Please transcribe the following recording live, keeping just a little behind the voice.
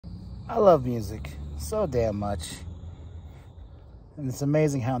I love music so damn much. And it's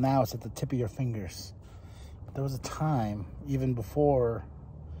amazing how now it's at the tip of your fingers. But there was a time, even before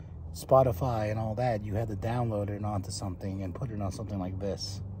Spotify and all that, you had to download it onto something and put it on something like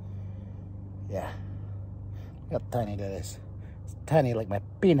this. Yeah. Look how tiny that is. It's tiny like my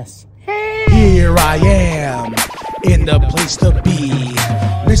penis. Here I am, in the place to be.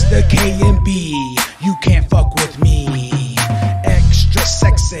 Mr. K&B, you can't fuck with me. Extra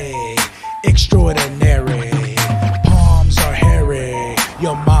sexy, extraordinary. Palms are hairy,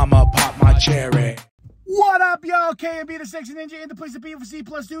 your mama popped my cherry. What up, y'all? K&B the Sexy Ninja in the place to be for C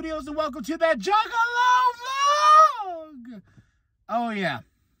Plus Studios, and welcome to that Juggalo vlog! Oh yeah.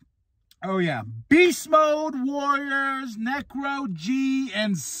 Beastmode Warriors, Nekro, G,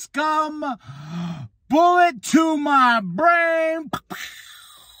 and Scum. Bullet to my brain.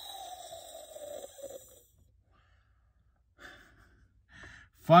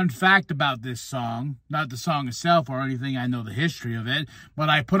 Fun fact about this song, not the song itself or anything, I know the history of it, but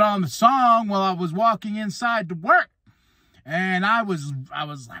I put on the song while I was walking inside to work. And I was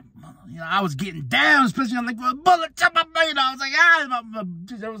like, you know, I was getting down, especially on like bullet to my brain. I was like,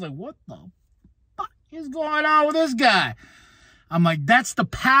 I was like, what the fuck is going on with this guy? I'm like, that's the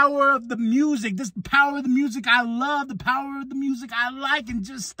power of the music. This is the power of the music I love, the power of the music I like, and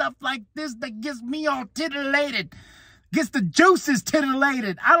just stuff like this that gets me all titillated. Gets the juices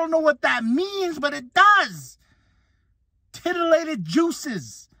titillated. I don't know what that means, but it does. Titillated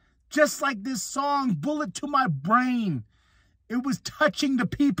juices. Just like this song, Bullet to My Brain. It was touching the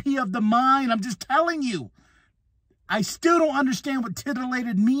PP of the mind. I'm just telling you. I still don't understand what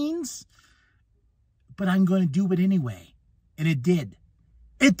titillated means, but I'm going to do it anyway. And it did.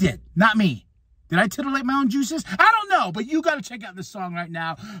 It did. Not me. Did I titillate my own juices? I don't know, but you got to check out this song right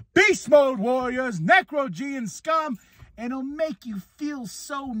now. Beastmode Warriors, Nekro, G, and Scum. And it'll make you feel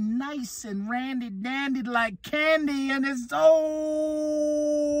so nice and randy-dandy like candy. And it's so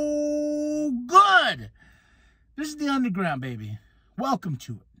good. This is the underground, baby. Welcome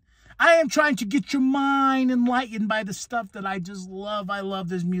to it. I am trying to get your mind enlightened by the stuff that I just love. I love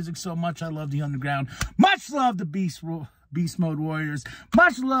this music so much. I love the underground. Much love to Beastmode Warriors.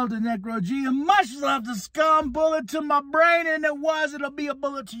 Much love to Nekro G. And much love to Scum. Bullet to my brain. And it'll be a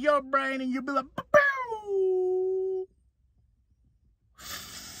bullet to your brain. And you'll be like, bow.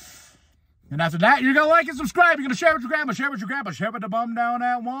 And after that, you're going to like and subscribe. You're going to share with your grandma, share with your grandpa, share with the bum down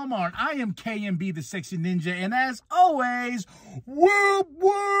at Walmart. I am K&B the Sexy Ninja. And as always, whoop,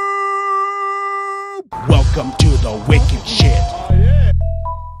 whoop. Welcome to the wicked shit.